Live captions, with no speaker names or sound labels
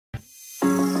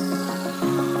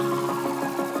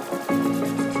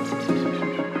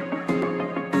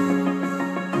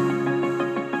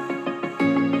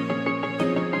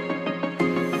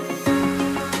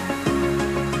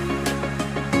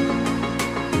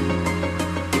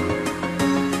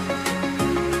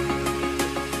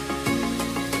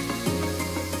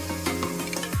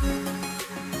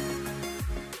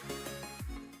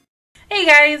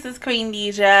guys, it's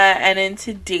Queendija, and in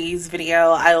today's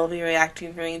video, I will be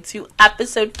reacting to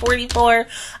episode 44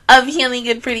 of Healing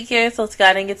and PreCure. So let's go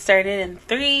ahead and get started in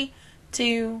 3,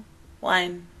 2,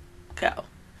 1, go.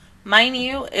 Mind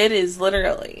you, it is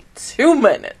literally 2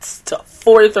 minutes to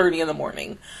 4:30 in the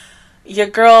morning. Your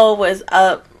girl was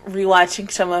up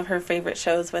rewatching some of her favorite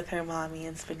shows with her mommy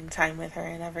and spending time with her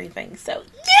and everything. So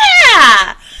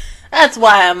yeah, that's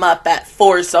why I'm up at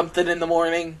 4 something in the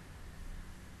morning.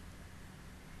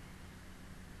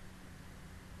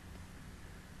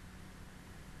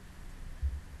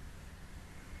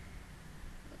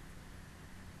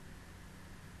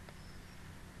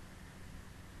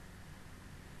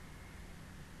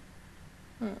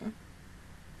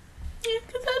 Yeah,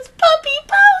 because that's puppy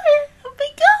power. Oh my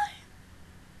god.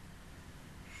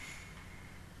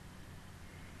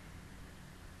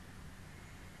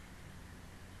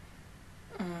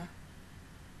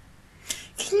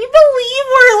 Can you believe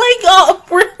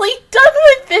we're done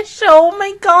with this show? Oh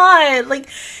my god. Like,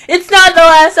 it's not the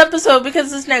last episode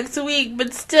because it's next week,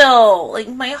 but still, like,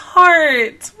 my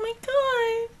heart. Oh my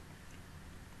god.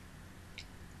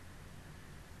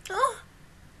 Oh.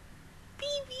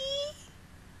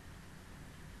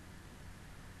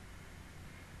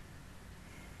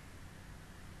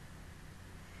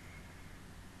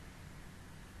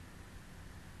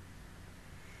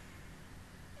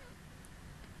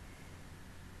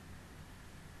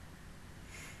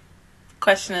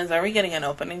 Question is, are we getting an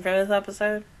opening for this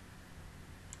episode?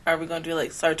 Or are we going to do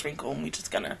like Star Twinkle and we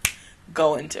just gonna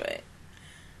go into it?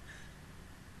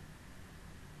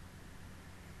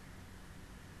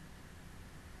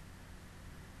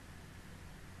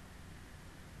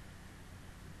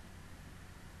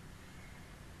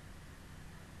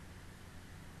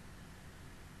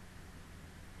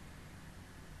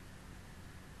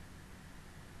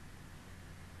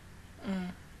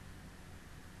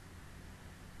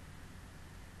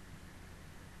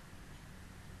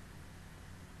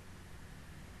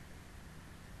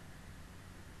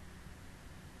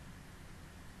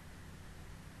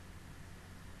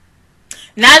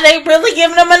 Now they really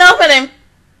giving them an opening.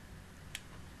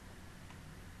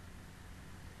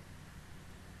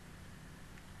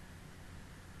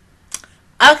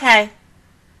 Okay.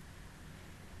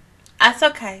 That's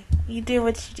okay. You do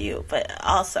what you do. But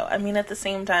also, I mean, at the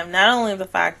same time, not only the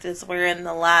fact is we're in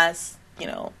the last,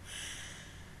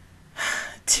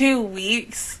 2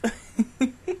 weeks,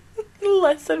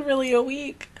 less than really a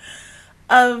week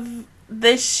of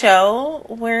this show,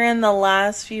 we're in the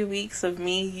last few weeks of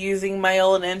me using my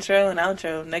old intro and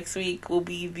outro. Next week will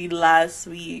be the last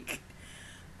week.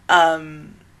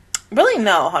 Really,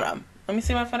 no, hold on. Let me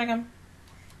see my phone again.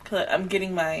 Because I'm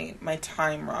getting my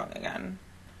time wrong again.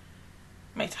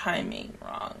 My timing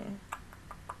wrong.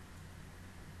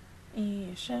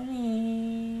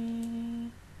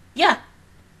 Yeah.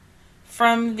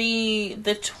 From the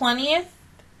 20th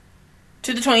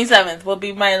to the 27th will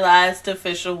be my last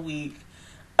official week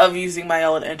of using my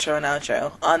old intro and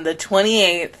outro. On the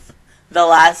 28th, the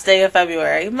last day of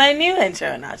February, my new intro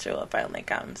and outro will finally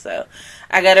come. So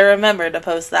I gotta remember to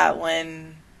post that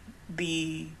when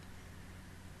the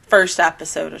first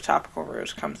episode of Topical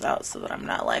Rouge comes out, so that I'm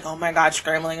not like, oh my god,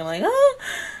 scrambling and like, oh.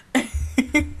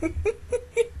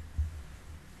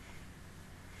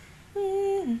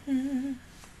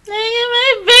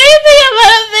 My baby, I'm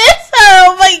gonna miss her.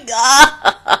 Oh my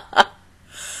god.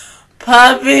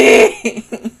 Puppy.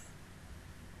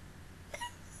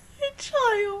 Your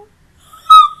child.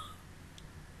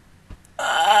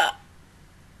 I'm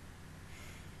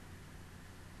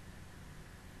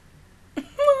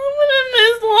gonna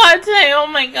miss Latte. Oh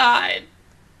my god.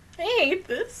 I hate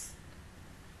this.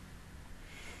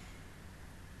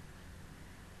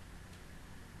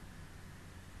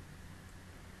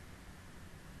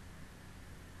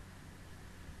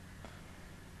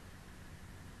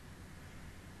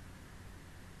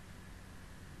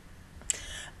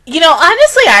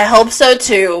 Honestly, I hope so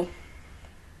too.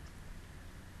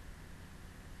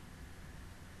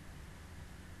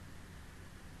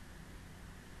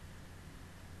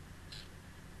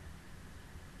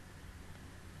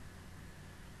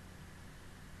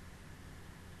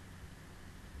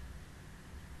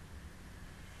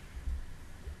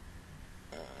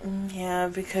 Yeah,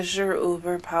 because you're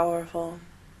uber powerful.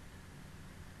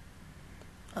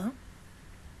 Oh.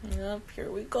 Yep, here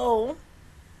we go.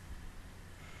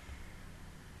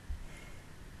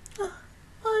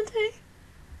 Auntie.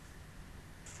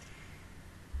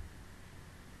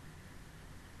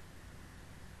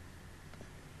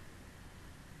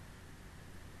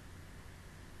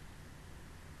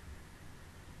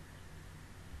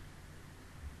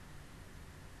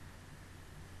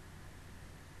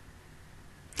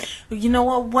 You know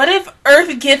what? What if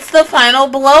Earth gets the final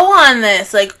blow on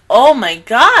this? Like, oh my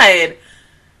god.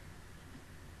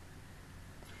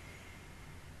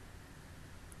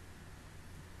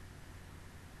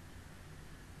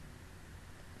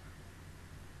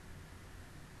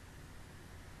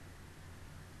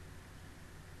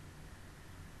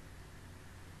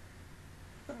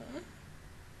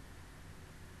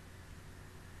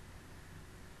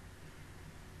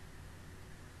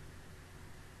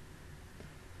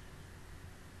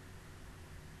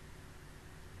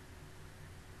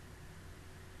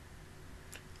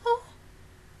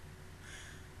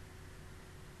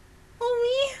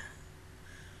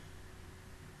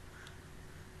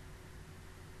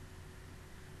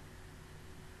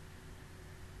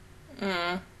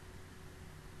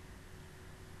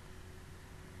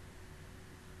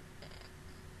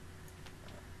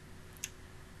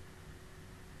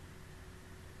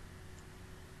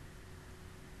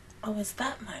 Oh, is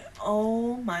that my...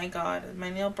 Oh my god. Did my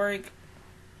nail break?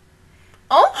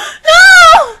 Oh,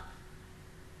 no!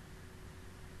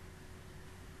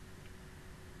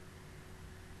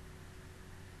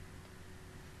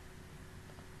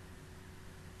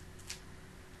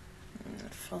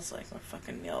 It feels like my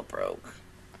fucking nail broke.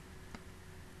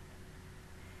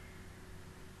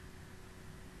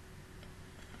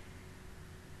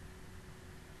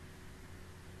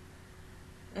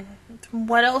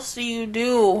 What else do you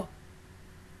do?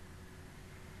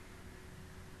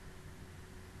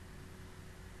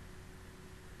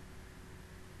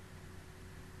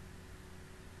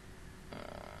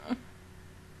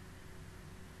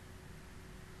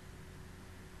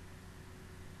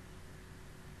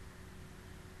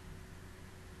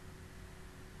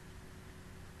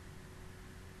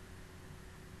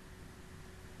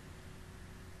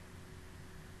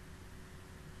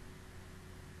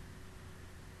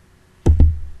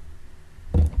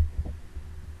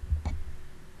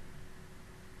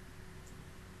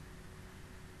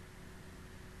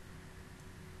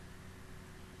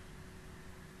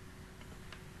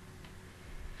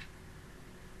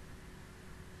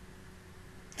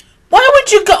 Why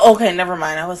would you go? Okay, never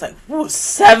mind. I was like, ooh,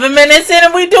 7 minutes in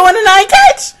and we doing an eye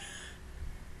catch?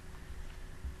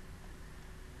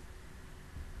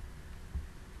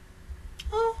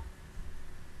 Oh.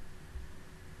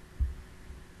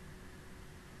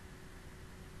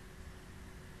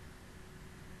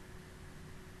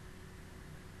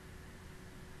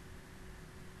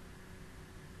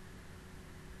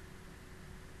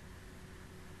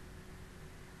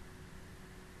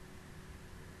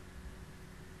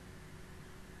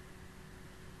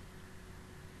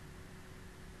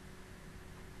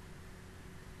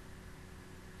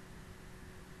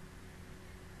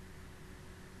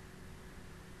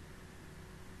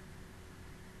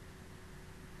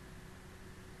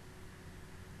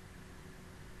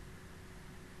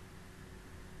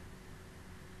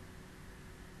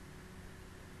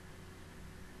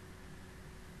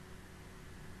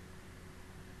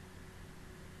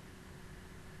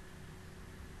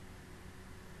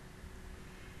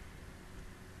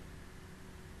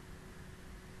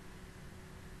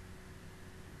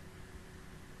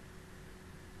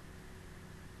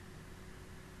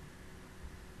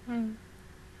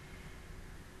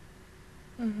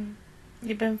 Mm-hmm.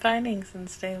 You've been fighting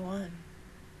since day one.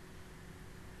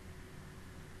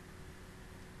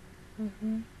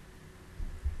 Mm-hmm.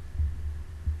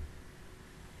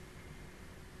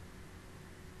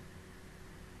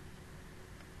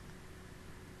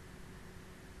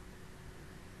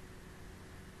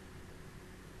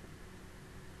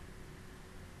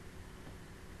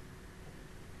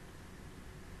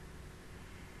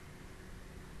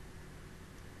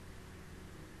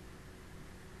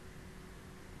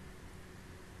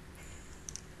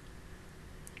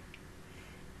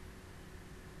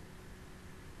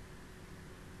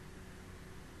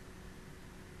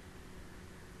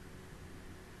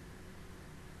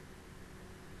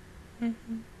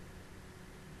 Mm-hmm.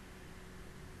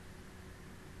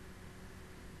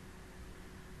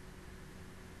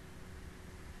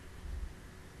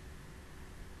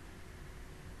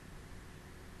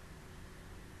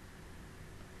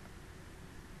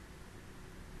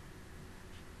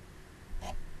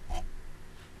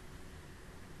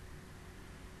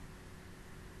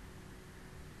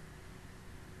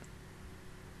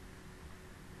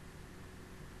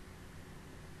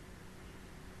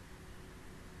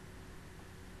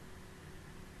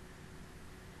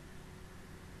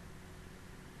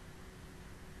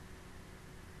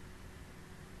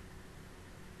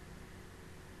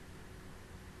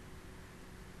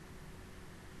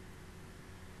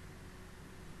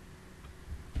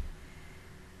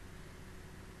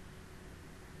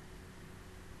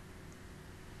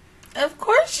 Of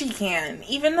course she can.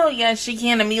 Even though, yes, she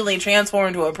can't immediately transform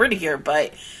into a PreCure,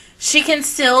 but she can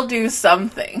still do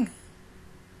something.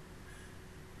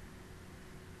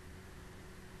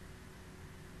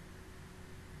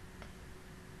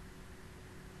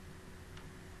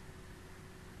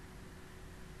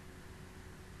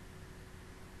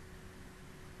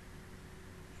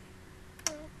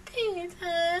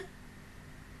 Peter.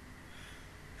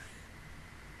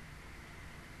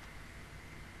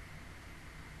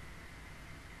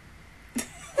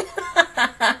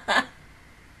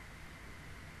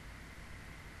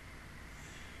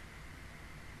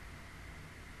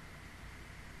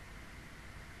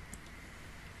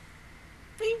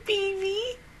 My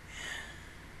baby.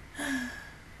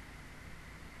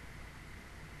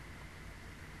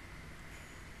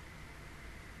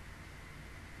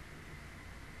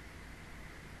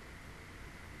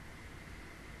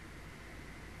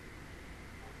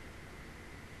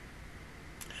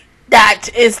 That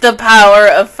is the power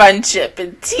of friendship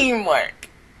and teamwork.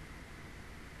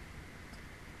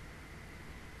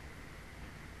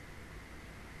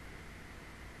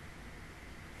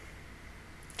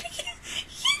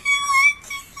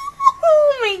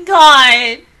 Oh my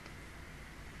god.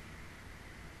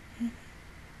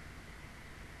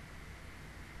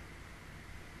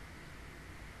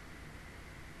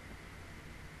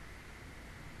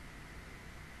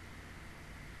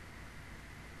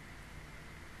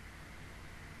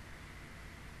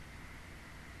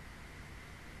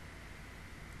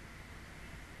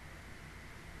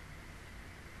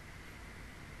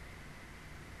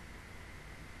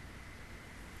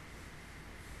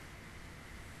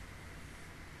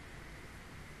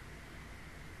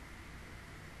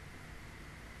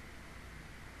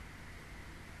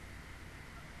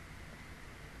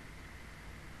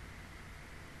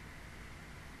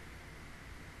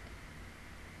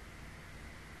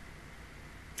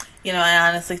 You know, I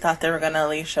honestly thought they were going to at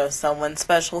least show someone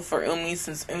special for Umi,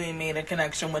 since Umi made a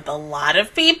connection with a lot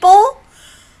of people.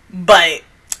 But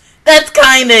that's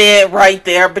kind of it right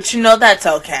there. But you know, that's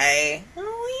okay.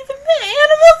 Oh, even the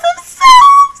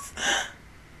animals themselves.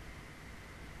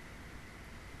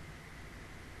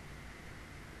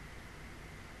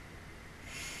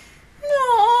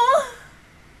 No.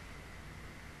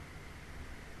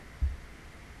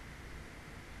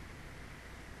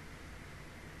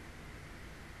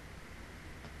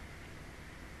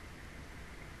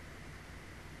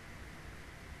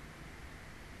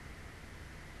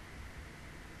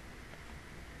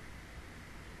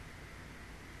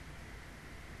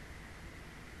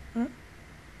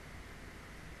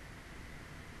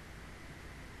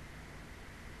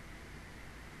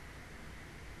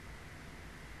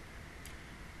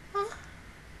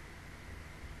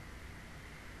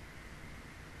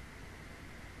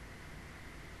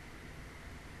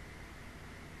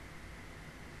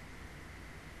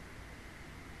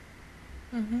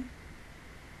 Mm-hmm.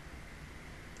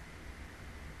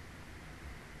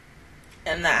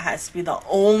 And that has to be the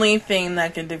only thing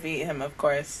that can defeat him, of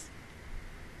course.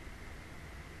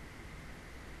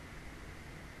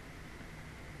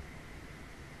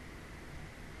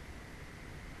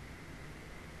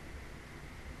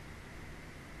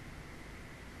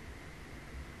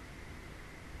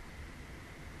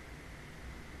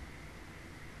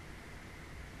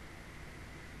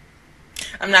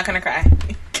 I'm not gonna cry.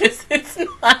 Because it's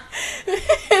not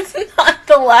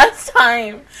the last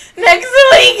time. Next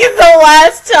week is the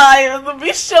last time they'll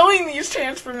be showing these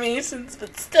transformations,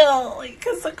 but still, like,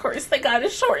 because of course they gotta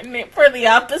shorten it for the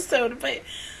episode, but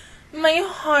my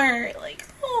heart, like,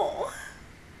 oh.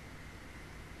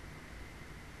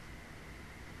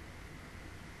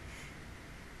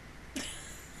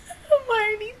 I'm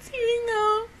already tearing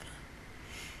up.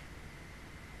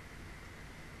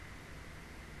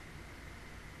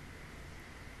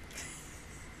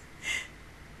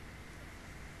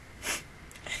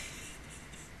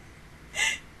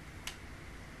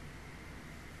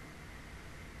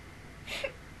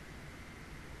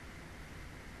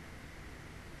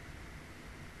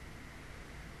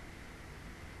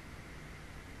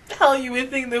 Hell, you would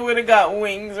think they would have got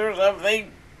wings or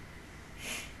something.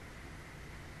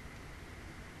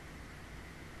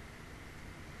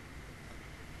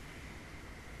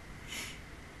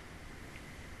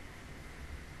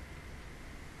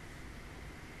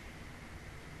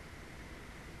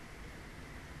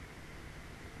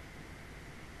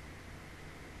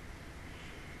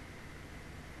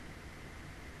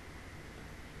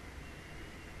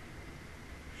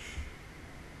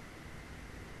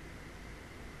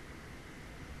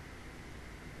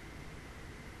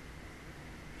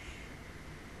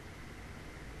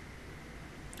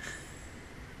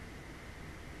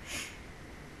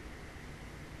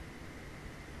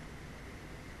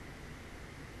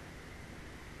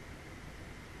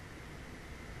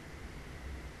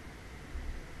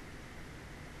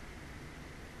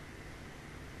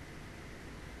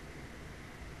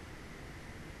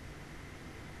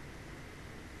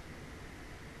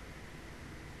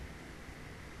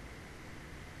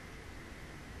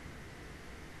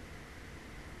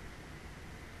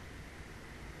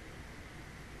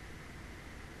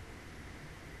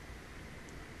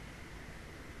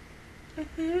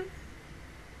 Mm-hmm.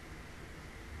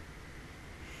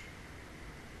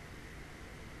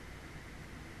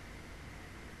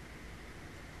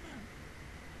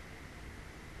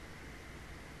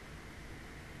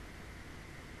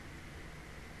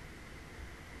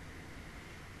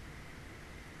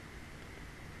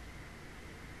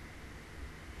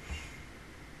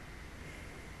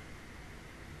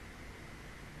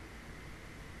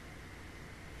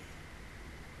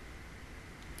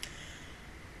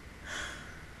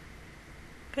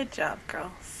 Good job,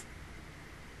 girls.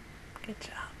 Good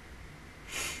job.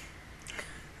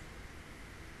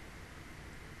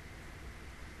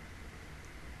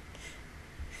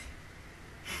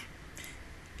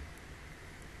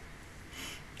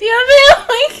 Yeah, oh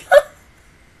my god.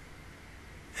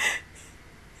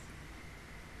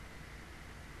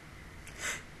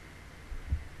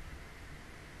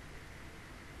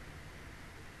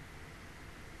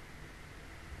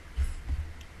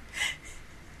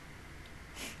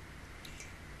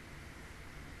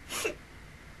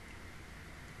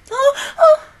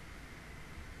 Oh.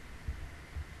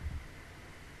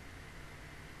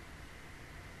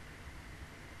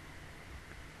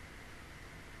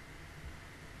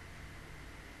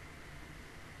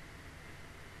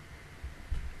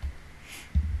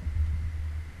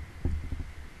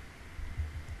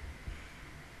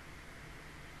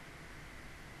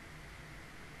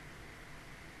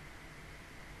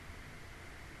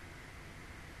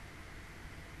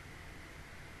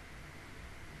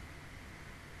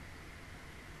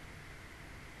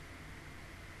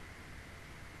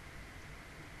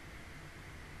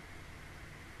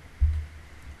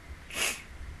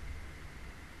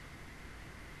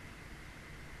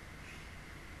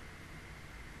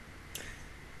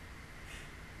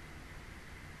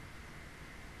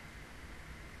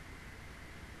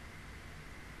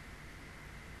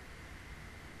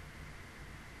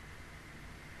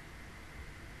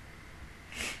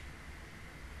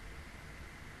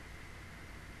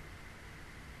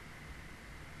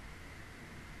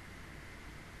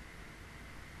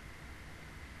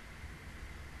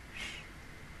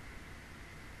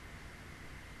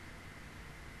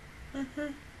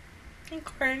 Mm-hmm. Of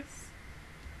course.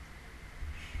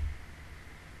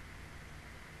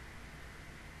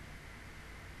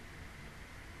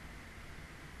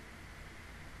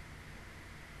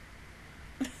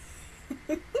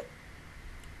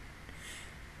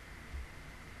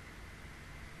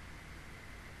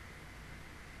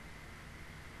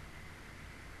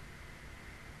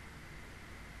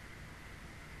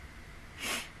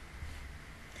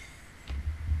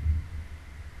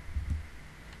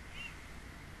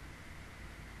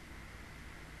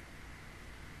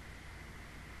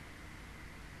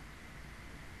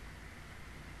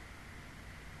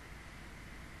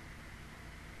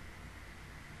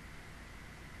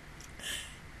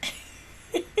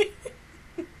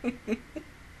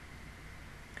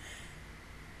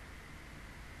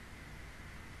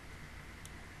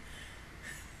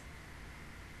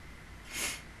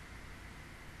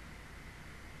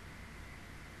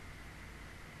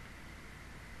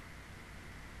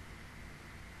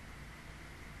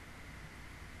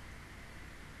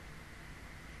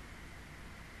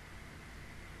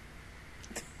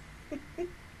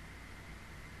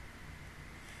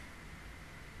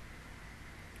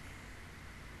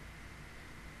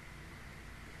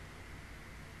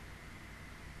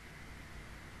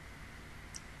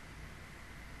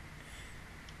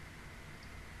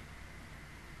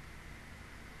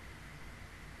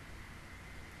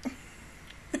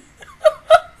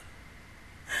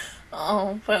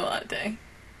 Oh, poor latte.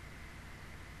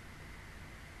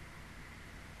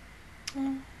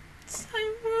 Oh, it's time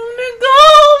for him to go.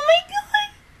 Oh my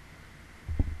god.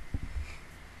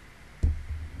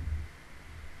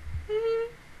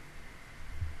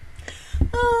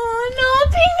 Oh no,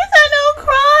 Pink, don't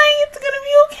cry. It's gonna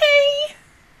be okay.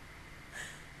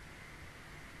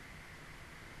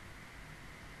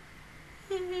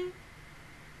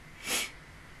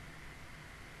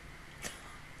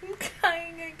 I'm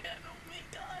crying again. Oh my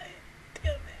god.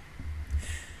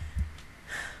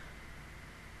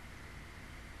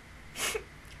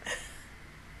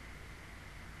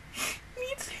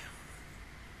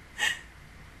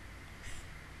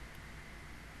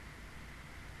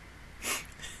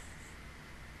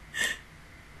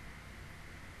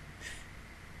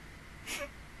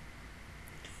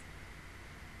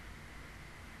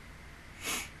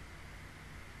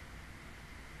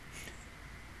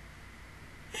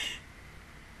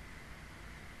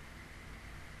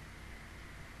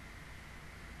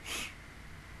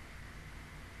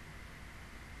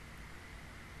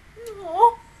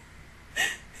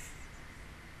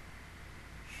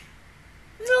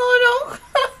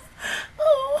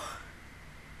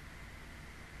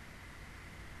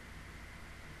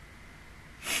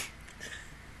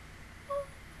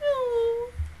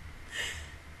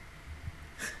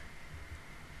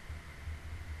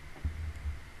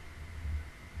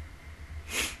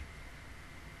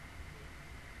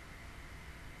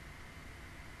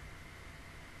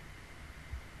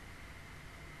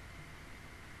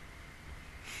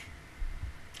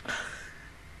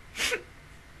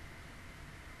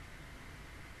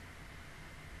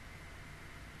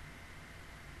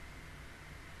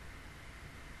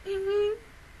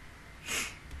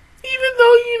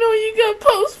 got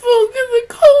postponed because of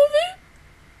COVID.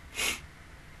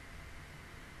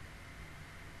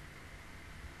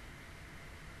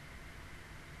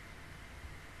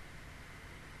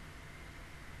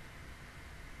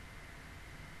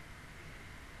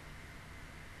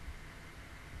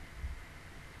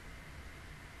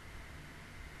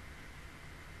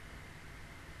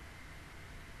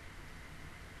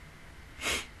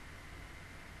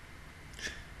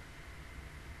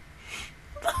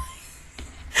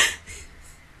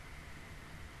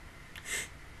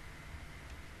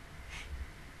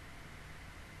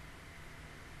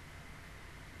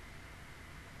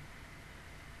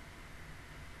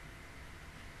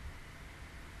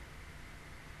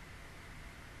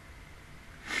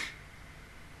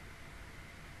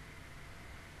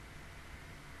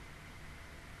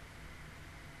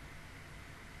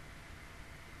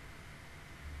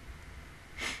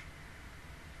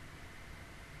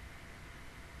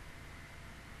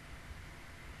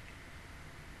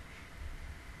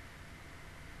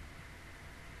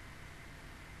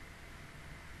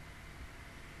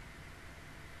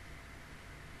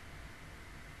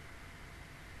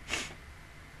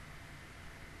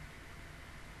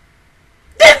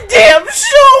 Damn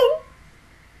show!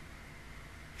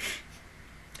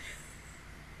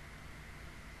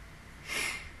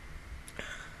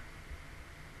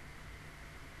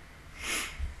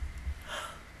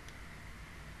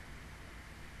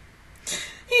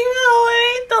 You know,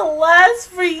 it ain't the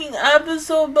last freaking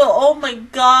episode, but oh my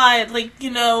god, like, you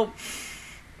know,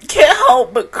 can't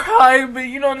help but cry, but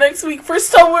you know, next week, for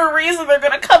some weird reason, they're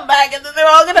gonna come back, and then they're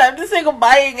all gonna have to say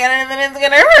goodbye again, and then it's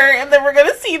gonna hurt, and then we're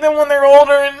gonna see them when they're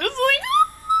older, and just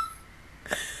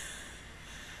like,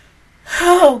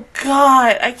 oh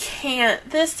god, I can't.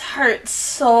 This hurts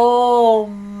so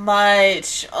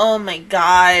much. Oh my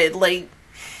god, like,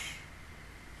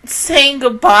 saying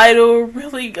goodbye to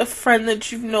a friend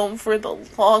that you've known for the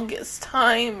longest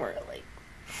time, or like,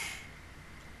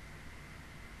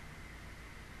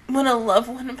 when a loved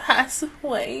one passes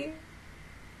away.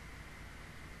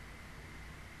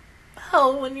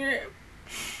 When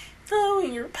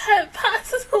your pet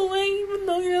passes away, even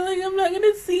though you're like, I'm not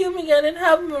gonna see him again and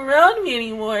have him around me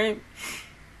anymore.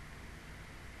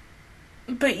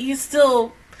 But you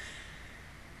still,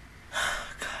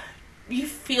 God, you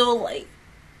feel like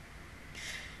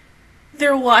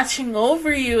they're watching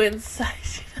over you inside.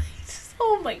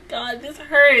 Oh my god, this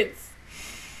hurts.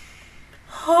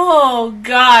 Oh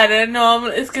god, I know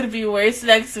it's gonna be worse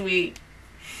next week.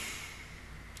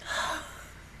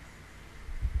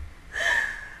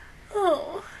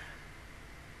 Oh.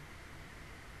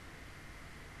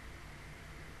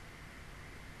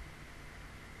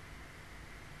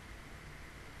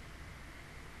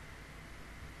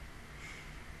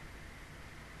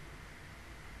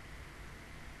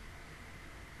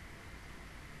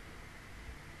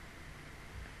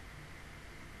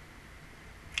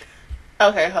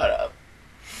 Okay, hold up.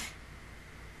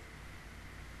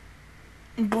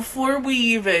 Before we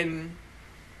even...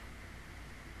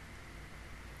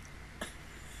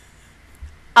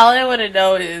 all I want to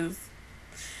know is...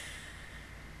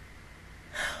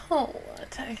 oh,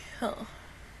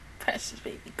 precious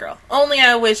baby girl. Only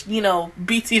I wish, you know,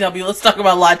 BTW, let's talk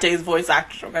about Latte's voice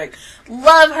actress, okay?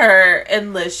 Love her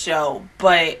in this show,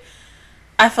 but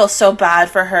I feel so bad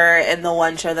for her in the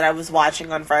one show that I was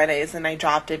watching on Fridays, and I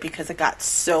dropped it because it got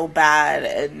so bad,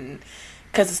 and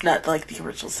because it's not like the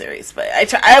original series. But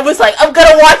I was like, I'm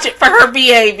gonna watch it for her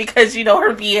BA because, you know,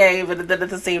 her BA, but then at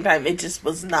the same time, it just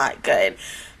was not good.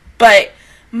 But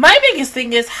my biggest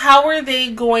thing is, how are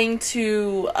they going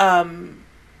to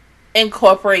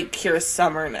incorporate Kira's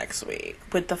summer next week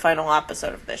with the final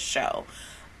episode of this show?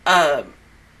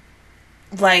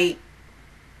 Like,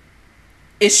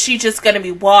 is she just gonna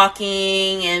be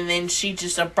walking and then she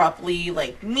just abruptly,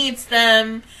 like, meets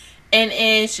them and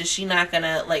is she not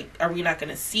gonna, like, are we not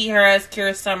gonna see her as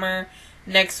Kira Summer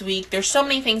next week? There's so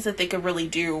many things that they could really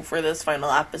do for this final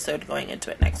episode going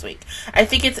into it next week. I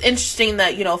think it's interesting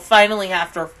that, you know, finally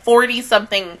after 44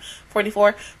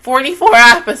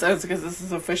 episodes, because this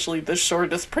is officially the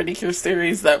shortest PreCure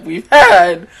series that we've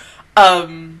had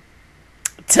to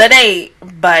date,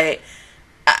 but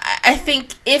I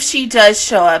think if she does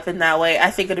show up in that way, I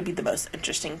think it'll be the most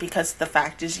interesting, because the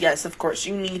fact is, yes, of course,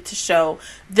 you need to show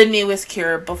the newest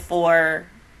Kira before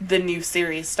the new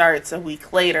series starts a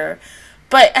week later.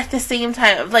 But at the same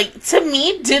time, like, to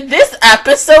me, did this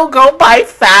episode go by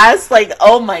fast? Like,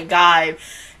 oh my god.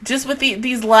 Just with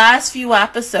these last few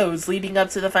episodes leading up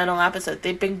to the final episode,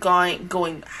 they've been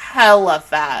going hella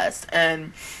fast.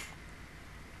 And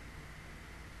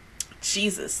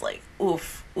Jesus, like,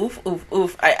 oof.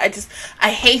 I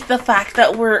hate the fact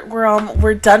that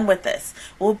we're done with this.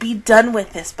 We'll be done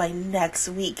with this by next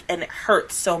week, and it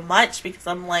hurts so much because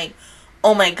I'm like,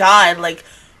 oh my god, like,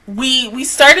 we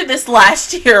started this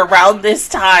last year around this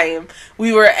time.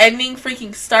 We were ending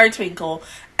freaking Star Twinkle,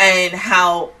 and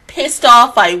how pissed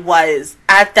off I was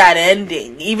at that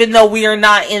ending, even though we are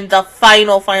not in the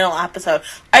final episode.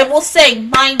 I will say,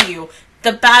 mind you,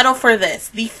 the battle for this,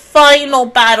 the final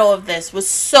battle of this, was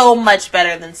so much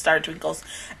better than Star Twinkle's.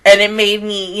 And it made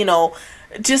me, you know,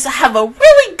 just have a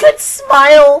really good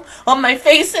smile on my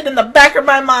face and in the back of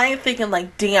my mind, thinking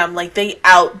like, damn, like, they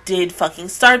outdid fucking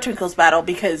Star Twinkle's battle,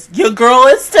 because your girl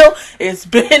is still, it's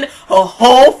been a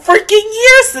whole freaking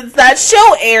year since that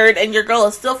show aired, and your girl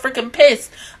is still freaking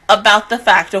pissed about the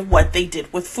fact of what they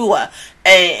did with Fua,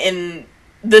 and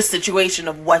the situation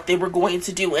of what they were going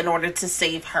to do in order to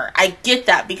save her. I get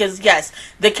that, because yes,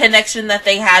 the connection that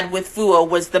they had with Fua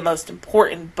was the most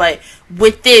important, but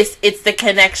with this, it's the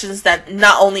connections that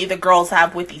not only the girls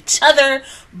have with each other,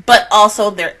 but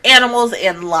also their animals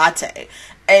and Latte.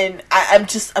 And I'm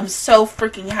so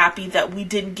freaking happy that we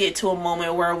didn't get to a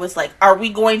moment where it was like, are we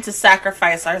going to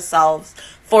sacrifice ourselves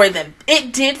for them?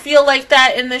 It did feel like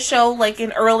that in the show, like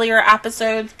in earlier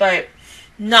episodes, but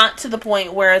not to the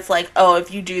point where it's like, oh,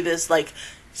 if you do this, like,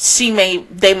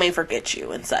 they may forget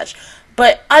you and such.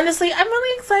 But honestly, I'm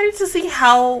really excited to see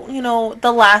how, you know,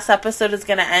 the last episode is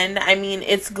going to end. I mean,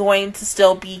 it's going to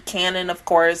still be canon, of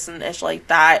course, and ish like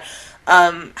that.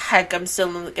 Heck, I'm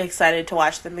still excited to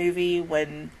watch the movie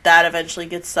when that eventually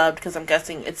gets subbed, because I'm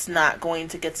guessing it's not going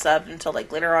to get subbed until,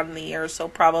 like, later on in the year, so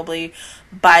probably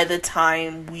by the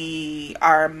time we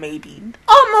are maybe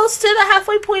almost to the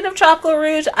halfway point of Chocolate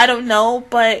Rouge, I don't know,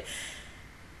 but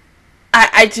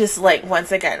I just, like,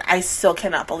 once again, I still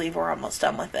cannot believe we're almost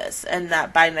done with this, and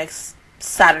that by next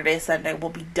Saturday, Sunday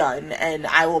will be done, and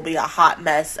I will be a hot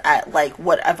mess at, like,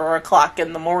 whatever o'clock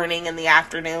in the morning, in the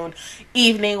afternoon,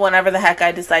 evening, whenever the heck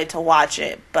I decide to watch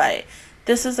it. But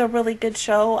this is a really good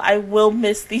show. I will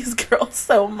miss these girls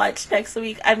so much next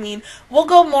week. I mean, we'll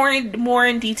go more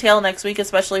in detail next week,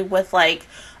 especially with, like,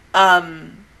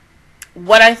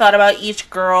 what I thought about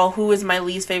each girl, who is my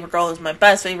least favorite girl, who's my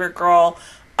best favorite girl,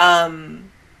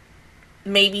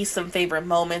 maybe some favorite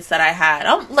moments that I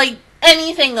had, like,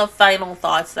 anything of final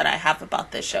thoughts that I have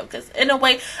about this show, because in a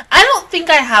way, I don't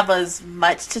think I have as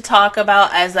much to talk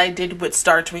about as I did with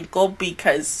Star Twinkle,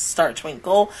 because Star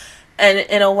Twinkle, and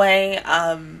in a way,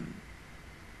 and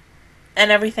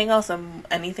everything else,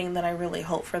 anything that I really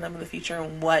hope for them in the future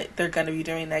and what they're going to be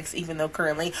doing next, even though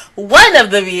currently one of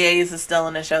the VAs is still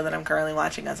in a show that I'm currently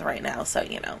watching as of right now, so,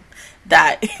 you know,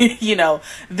 that, you know,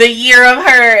 the year of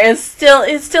her it still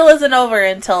isn't over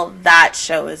until that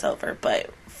show is over, but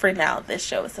for now, this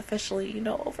show is officially, you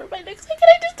know, over by next week, and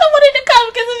I just don't want it to come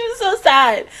because it's just so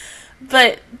sad.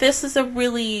 But this is a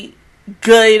really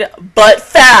good but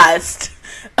fast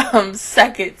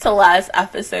second to last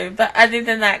episode. But other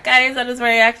than that, guys, that is my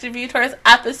reaction view towards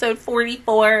episode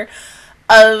 44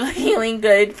 of Healing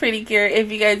Good PreCure.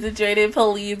 If you guys enjoyed it,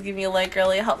 please give me a like.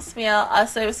 Really helps me out.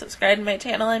 Also, subscribe to my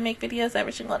channel. I make videos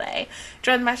every single day.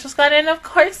 Join the Master Squad, and of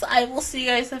course, I will see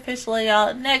you guys officially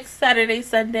out next Saturday,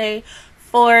 Sunday,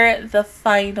 for the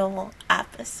final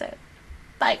episode.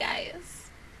 Bye, guys.